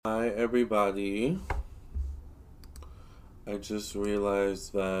everybody. I just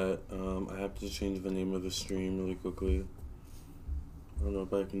realized that I have to change the name of the stream really quickly. I don't know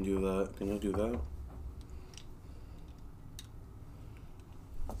if I can do that. Can I do that?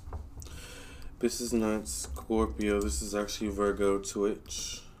 This is not Scorpio. This is actually Virgo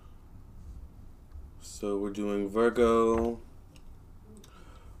Twitch. So we're doing Virgo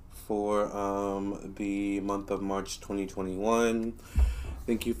for the month of March 2021.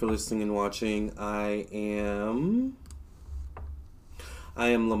 Thank you for listening and watching. I am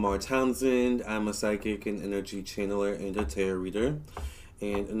Lamar Townsend. I'm a psychic and energy channeler and a tarot reader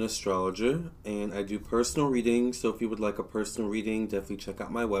and an astrologer, and I do personal readings. So if you would like a personal reading, definitely check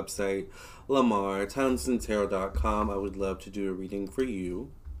out my website, LamarTownsendTarot.com. I would love to do a reading for you.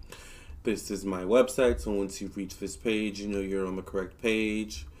 This is my website, so once you've reached this page, you know you're on the correct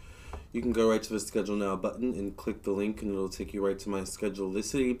page. You can go right to the Schedule Now button and click the link, and it'll take you right to my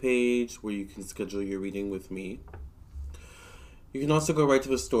Schedulicity page where you can schedule your reading with me. You can also go right to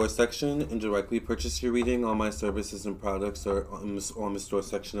the store section and directly purchase your reading. All my services and products are on the store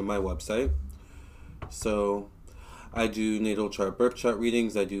section of my website. So I do natal chart, birth chart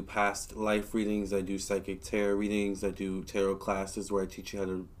readings. I do past life readings. I do psychic tarot readings. I do tarot classes where I teach you how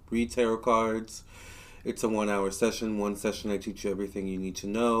to read tarot cards. It's a 1-hour session. One session I teach you everything you need to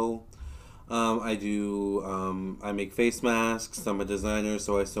know. I make face masks. I'm a designer,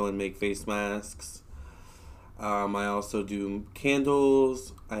 so I sew and make face masks. I also do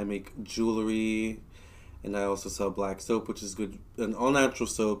candles. I make jewelry. And I also sell black soap, which is good, an all-natural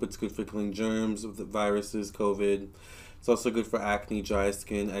soap. It's good for killing germs, viruses, COVID. It's also good for acne, dry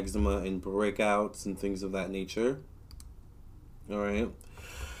skin, eczema, and breakouts and things of that nature. Alright.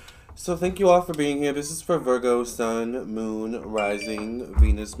 So thank you all for being here. This is for Virgo, Sun, Moon, Rising,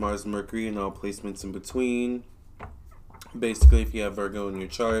 Venus, Mars, Mercury, and all placements in between. Basically, if you have Virgo in your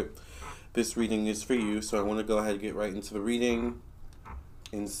chart, this reading is for you. So I want to go ahead and get right into the reading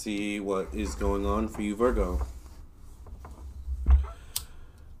and see what is going on for you, Virgo.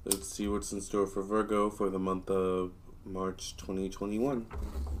 Let's see what's in store for Virgo for the month of March 2021.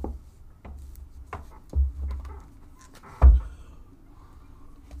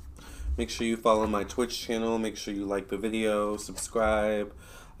 Make sure you follow my Twitch channel. Make sure you like the video, subscribe.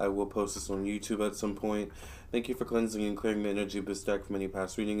 I will post this on YouTube at some point. Thank you for cleansing and clearing the energy of this deck from any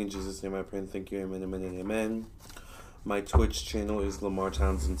past reading. In Jesus' name I pray and thank you. Amen, amen, and amen. My Twitch channel is Lamar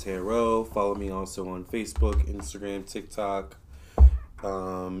Townsend Tarot. Follow me also on Facebook, Instagram, TikTok,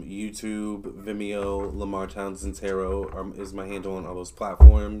 YouTube, Vimeo. Lamar Townsend Tarot is my handle on all those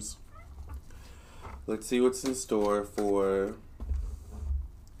platforms. Let's see what's in store for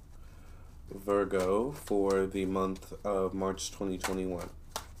Virgo for the month of March 2021.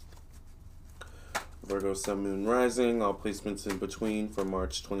 Virgo, Sun, Moon, Rising, all placements in between for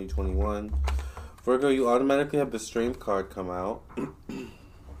March 2021. Virgo, you automatically have the Strength card come out.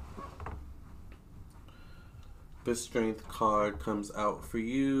 The Strength card comes out for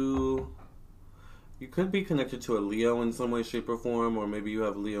you. You could be connected to a Leo in some way, shape, or form, or maybe you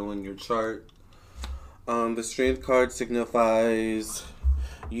have Leo in your chart. The Strength card signifies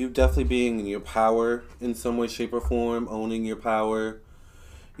you definitely being in your power in some way, shape, or form, owning your power.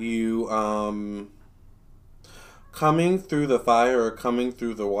 You, coming through the fire or coming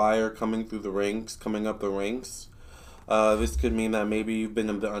through the wire, coming through the ranks, coming up the ranks. This could mean that maybe you've been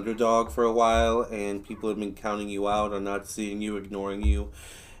the underdog for a while and people have been counting you out or not seeing you, ignoring you.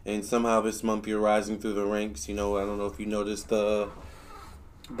 And somehow this month you're rising through the ranks. You know, I don't know if you noticed the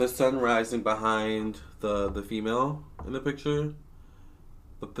sun rising behind the female in the picture.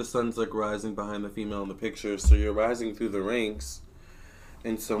 But the sun's like rising behind the female in the picture. So you're rising through the ranks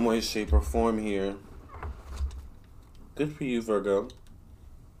in some way, shape, or form here. Good for you, Virgo.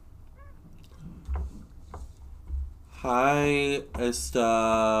 Hi,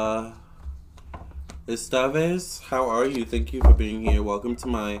 Estaves. How are you? Thank you for being here. Welcome to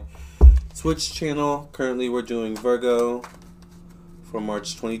my Twitch channel. Currently, we're doing Virgo for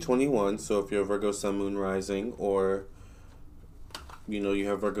March 2021. So if you're Virgo, Sun, Moon, Rising, or you know you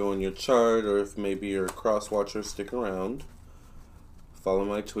have Virgo in your chart, or if maybe you're a cross watcher, stick around. Follow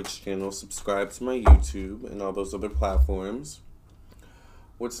my Twitch channel, subscribe to my YouTube, and all those other platforms.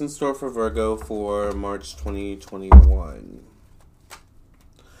 What's in store for Virgo for March 2021?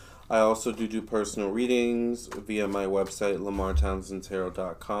 I also do personal readings via my website,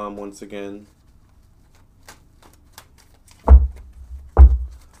 LamarTownsendTarot.com, once again.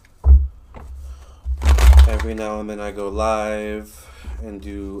 Every now and then I go live and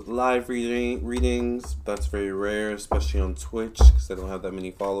do live readings. That's very rare, especially on Twitch, because I don't have that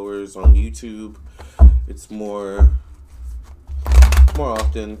many followers. On YouTube, it's more more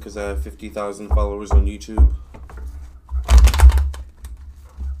often because I have 50,000 followers on YouTube.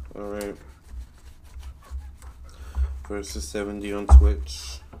 Alright. Versus 70 on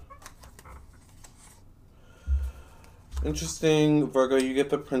Twitch. Interesting. Virgo, you get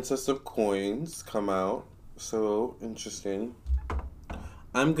the Princess of Coins come out. So, interesting.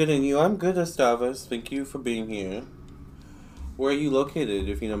 I'm good, Estavas. Thank you for being here. Where are you located,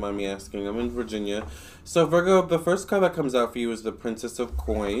 if you don't mind me asking? I'm in Virginia. So, Virgo, the first card that comes out for you is the Princess of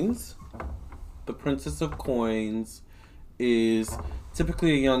Coins. The Princess of Coins is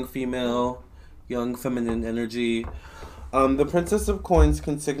typically a young female, young feminine energy. The Princess of Coins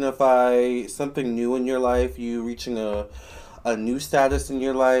can signify something new in your life, you reaching a new status in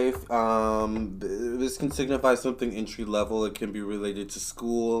your life. This can signify something entry level. It can be related to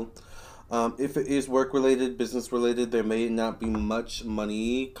school. If it is work related, business related, there may not be much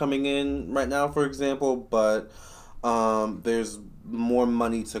money coming in right now, for example, but there's more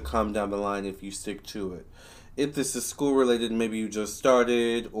money to come down the line if you stick to it. If this is school related, maybe you just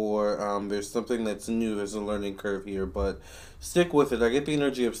started, or there's something that's new, there's a learning curve here, but stick with it. I get the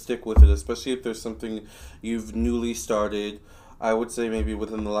energy of stick with it, especially if there's something you've newly started. I would say maybe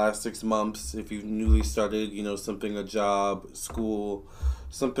within the last 6 months, if you've newly started, you know, something, a job, school,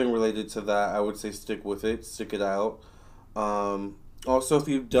 something related to that, I would say stick with it, stick it out. Also, if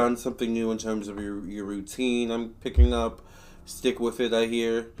you've done something new in terms of your routine, I'm picking up, stick with it, I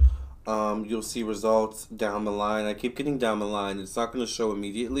hear. You'll see results down the line. I keep getting down the line. It's not going to show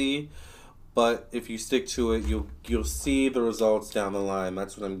immediately, but if you stick to it, you'll see the results down the line.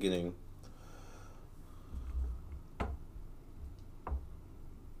 That's what I'm getting.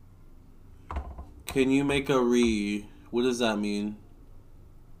 Can you make a read? What does that mean?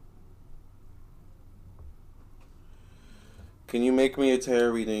 Can you make me a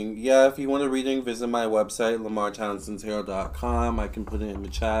tarot reading? Yeah, if you want a reading, visit my website, LamarTownsendTarot.com. I can put it in the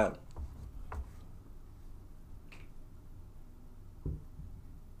chat.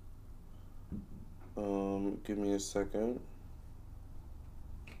 Give me a second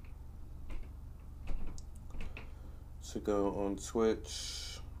to go on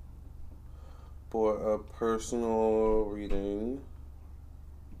Twitch for a personal reading.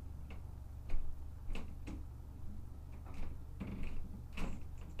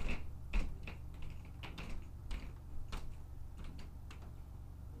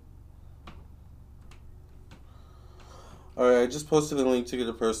 Alright, I just posted a link to get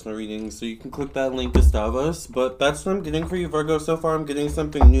a personal reading, so you can click that link, Estavas. But that's what I'm getting for you, Virgo. So far, I'm getting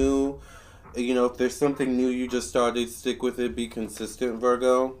something new. You know, if there's something new you just started, stick with it. Be consistent,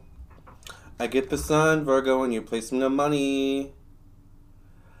 Virgo. I get the Sun, Virgo, in your placement of money.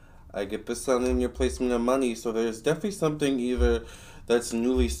 I get the Sun in your placement of money. So there's definitely something either that's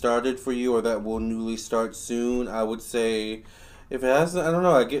newly started for you or that will newly start soon. I would say... if it hasn't, I don't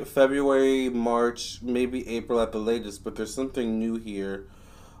know, I get February, March, maybe April at the latest, but there's something new here.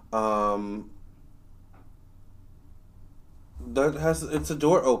 It's a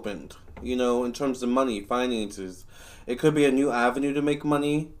door opened, you know, in terms of money, finances. It could be a new avenue to make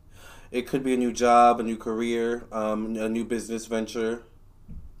money. It could be a new job, a new career, a new business venture,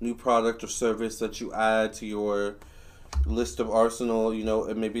 new product or service that you add to your list of arsenal, you know,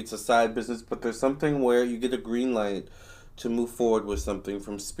 and maybe it's a side business, but there's something where you get a green light to move forward with something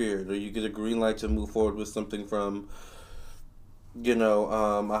from Spirit, or you get a green light to move forward with something from, you know,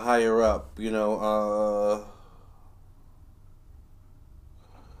 a higher up, you know,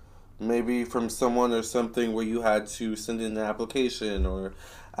 maybe from someone or something where you had to send in an application or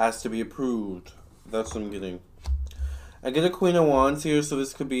ask to be approved. That's what I'm getting. I get a Queen of Wands here, so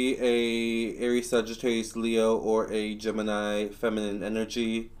this could be a Aries, Sagittarius, Leo, or a Gemini feminine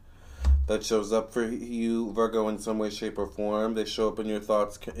energy that shows up for you, Virgo, in some way, shape, or form. They show up in your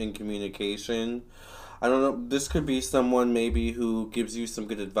thoughts in communication. I don't know. This could be someone maybe who gives you some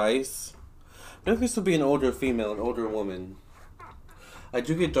good advice. Maybe this would be an older female, an older woman. I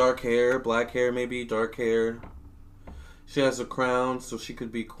do get dark hair, black hair maybe, dark hair. She has a crown, so she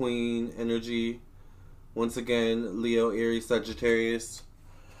could be queen energy. Once again, Leo, Aries, Sagittarius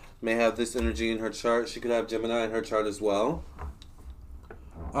may have this energy in her chart. She could have Gemini in her chart as well.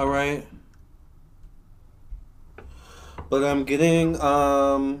 Alright. But I'm getting,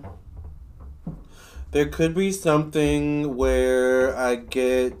 there could be something where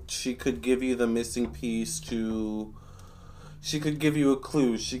she could give you the missing piece to, she could give you a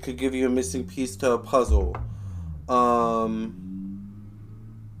clue. She could give you a missing piece to a puzzle.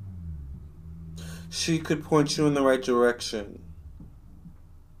 She could point you in the right direction.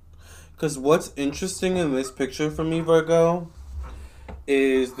 Because what's interesting in this picture for me, Virgo,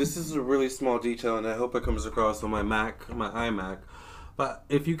 is this is a really small detail, and I hope it comes across on my Mac, my iMac. But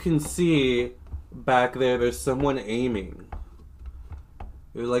if you can see back there, there's someone aiming.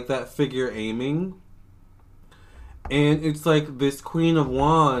 You're like that figure aiming. And it's like this Queen of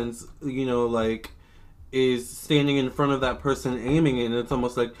Wands, you know, like, is standing in front of that person aiming, and it's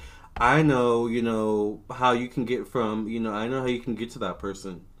almost like, I know, you know, how you can get from, you know, I know how you can get to that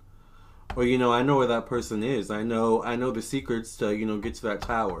person. Or, you know, I know where that person is. I know the secrets to, you know, get to that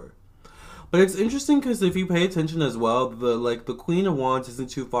tower. But it's interesting because if you pay attention as well, the Queen of Wands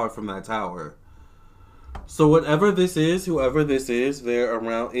isn't too far from that tower. So whatever this is, whoever this is, they're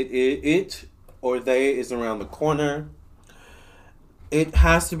around it or they is around the corner. It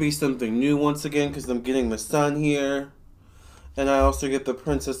has to be something new once again because I'm getting the Sun here. And I also get the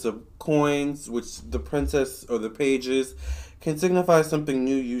Princess of Coins, which the Princess or the Pages can signify something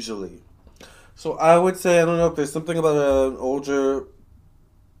new usually. So I would say, I don't know if there's something about an older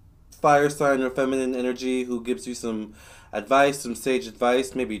fire sign or feminine energy who gives you some advice, some sage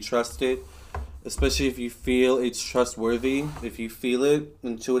advice, maybe trust it. Especially if you feel it's trustworthy, if you feel it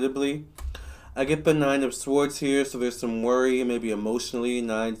intuitively. I get the Nine of Swords here, so there's some worry, maybe emotionally.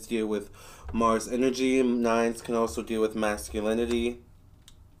 Nines deal with Mars energy. Nines can also deal with masculinity.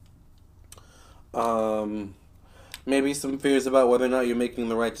 Maybe some fears about whether or not you're making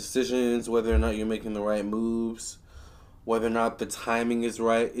the right decisions, whether or not you're making the right moves, whether or not the timing is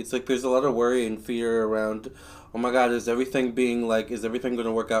right. It's like there's a lot of worry and fear around, oh my God, is everything going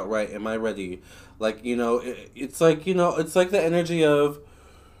to work out right? Am I ready? Like, you know, it's like, you know, it's like the energy of,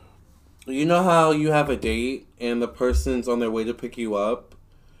 you know how you have a date and the person's on their way to pick you up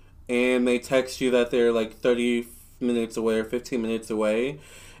and they text you that they're like 30 minutes away or 15 minutes away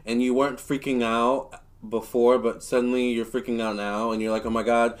and you weren't freaking out before, but suddenly you're freaking out now and you're like, oh my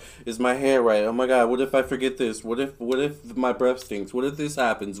God, is my hair right? Oh my God, what if I forget this? What if my breath stinks? What if this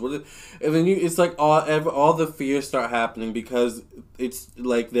happens? And then it's like all the fears start happening because it's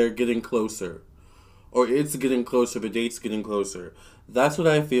like they're getting closer. Or it's getting closer, the date's getting closer. That's what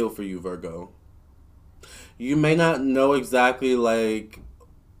I feel for you, Virgo. You may not know exactly like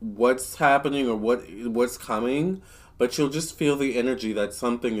what's happening or what's coming, but you'll just feel the energy that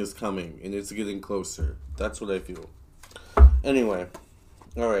something is coming and it's getting closer. That's what I feel. Anyway,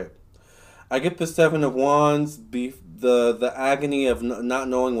 all right. I get the Seven of Wands, the agony of not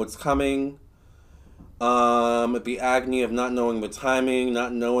knowing what's coming. The agony of not knowing the timing,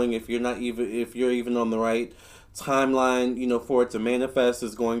 not knowing if you're even on the right timeline, you know, for it to manifest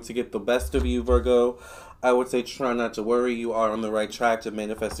is going to get the best of you, Virgo. I would say try not to worry. You are on the right track to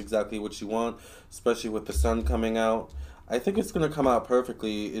manifest exactly what you want, especially with the Sun coming out. I think it's going to come out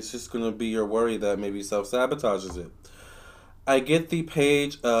perfectly. It's just going to be your worry that maybe self-sabotages it. I get the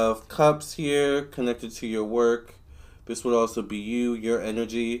Page of Cups here connected to your work. This would also be you, your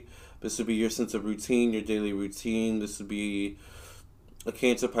energy. This would be your sense of routine, your daily routine. This would be a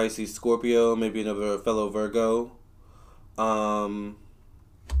Cancer, Pisces, Scorpio, maybe another fellow Virgo.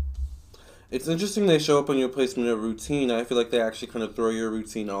 It's interesting they show up on your placement of routine. I feel like they actually kind of throw your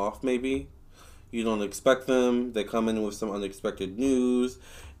routine off, maybe. You don't expect them. They come in with some unexpected news.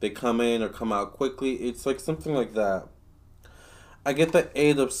 They come in or come out quickly. It's like something like that. I get the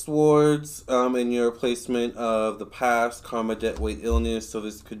Eight of Swords in your placement of the past, karma, debt, weight, illness. So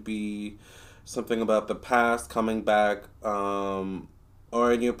this could be something about the past coming back,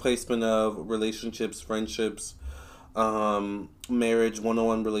 or in your placement of relationships, friendships, marriage,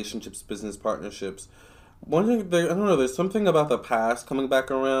 one-on-one relationships, business partnerships. Wondering, I don't know, there's something about the past coming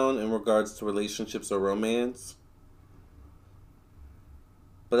back around in regards to relationships or romance.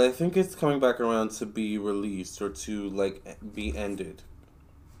 But I think it's coming back around to be released or to, like, be ended.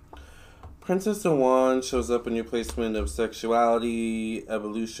 Princess of Wands shows up in your placement of sexuality,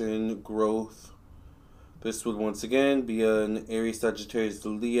 evolution, growth. This would once again be an Aries, Sagittarius,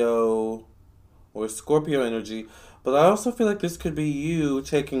 Leo, or Scorpio energy. But I also feel like this could be you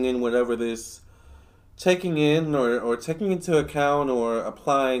taking in whatever this, taking in or taking into account or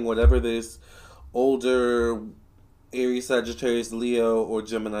applying whatever this older Aries, Sagittarius, Leo, or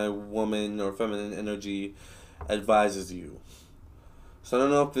Gemini woman or feminine energy advises you. So I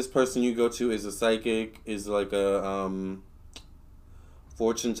don't know if this person you go to is a psychic, is like a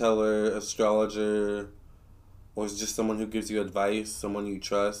fortune teller, astrologer, or is just someone who gives you advice, someone you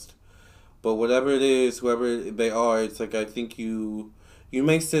trust. But whatever it is, whoever they are, it's like I think you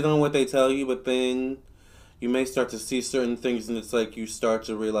may sit on what they tell you, but then you may start to see certain things, and it's like you start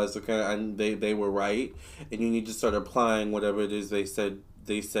to realize, okay, they were right, and you need to start applying whatever it is they said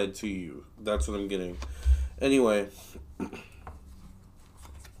to you. That's what I'm getting. Anyway,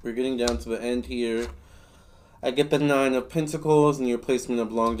 we're getting down to the end here. I get the Nine of Pentacles in your placement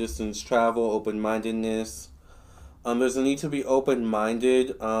of long distance travel, open mindedness, There's a need to be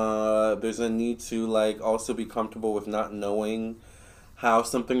open-minded. There's a need to like also be comfortable with not knowing how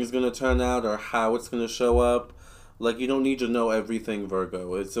something is gonna turn out or how it's gonna show up. Like you don't need to know everything,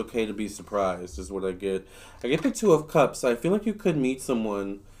 Virgo. It's okay to be surprised, is what I get. I get the Two of Cups. I feel like you could meet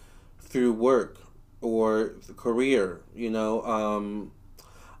someone through work or career. It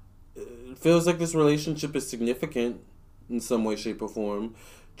feels like this relationship is significant in some way, shape, or form.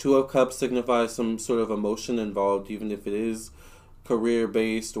 Two of Cups signifies some sort of emotion involved, even if it is career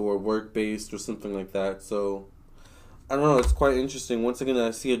based or work based or something like that. So, I don't know, it's quite interesting. Once again,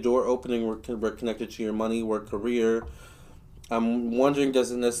 I see a door opening connected to your money, work, career. I'm wondering,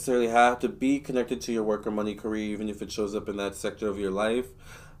 does it necessarily have to be connected to your work or money, career, even if it shows up in that sector of your life?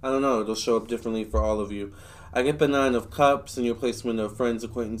 I don't know. It'll show up differently for all of you. I get the Nine of Cups and your placement of friends,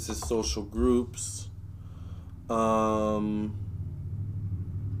 acquaintances, social groups. The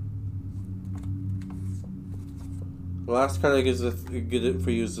last card I get it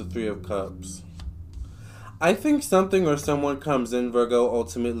for you is the Three of Cups. I think something or someone comes in, Virgo,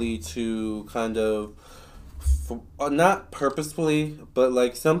 ultimately to kind of, not purposefully, but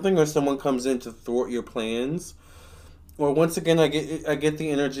like something or someone comes in to thwart your plans. Or once again, I get the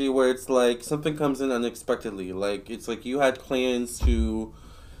energy where it's like something comes in unexpectedly. Like it's like you had plans to,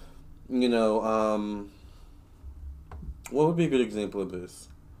 you know, what would be a good example of this?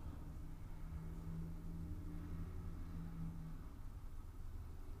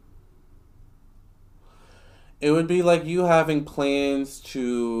 It would be like you having plans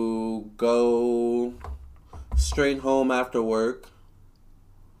to go straight home after work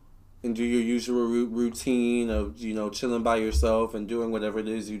and do your usual routine of, chilling by yourself and doing whatever it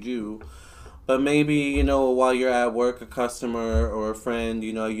is you do. But maybe, while you're at work, a customer or a friend,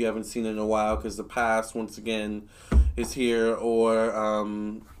 you haven't seen in a while because the past, once again, is here, or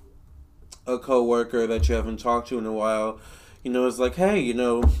a coworker that you haven't talked to in a while, is like, hey, I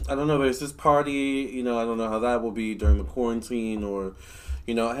don't know, there's this party, I don't know how that will be during the quarantine, or,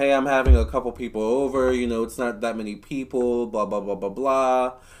 hey, I'm having a couple people over, it's not that many people, blah, blah, blah, blah,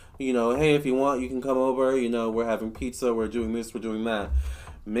 blah. Hey, if you want, you can come over, we're having pizza, we're doing this, we're doing that.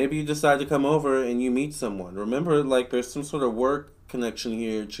 Maybe you decide to come over and you meet someone. Remember, like, there's some sort of work connection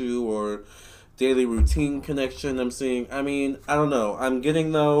here, too, or daily routine connection I'm seeing. I mean, I don't know. I'm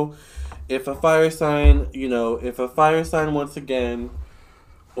getting, though, if a fire sign, once again,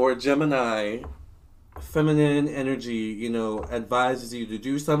 or Gemini, feminine energy, advises you to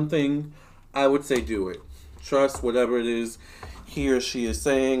do something, I would say do it. Trust whatever it is he or she is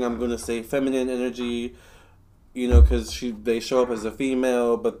saying. I'm going to say feminine energy, because they show up as a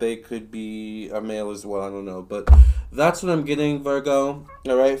female, but they could be a male as well. I don't know. But that's what I'm getting, Virgo.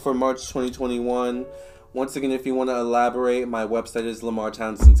 All right, for March 2021. Once again, if you want to elaborate, my website is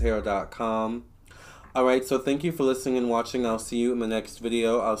LamarTownsendTarot.com. All right, so thank you for listening and watching. I'll see you in the next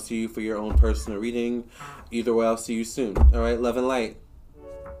video. I'll see you for your own personal reading. Either way, I'll see you soon. All right, love and light.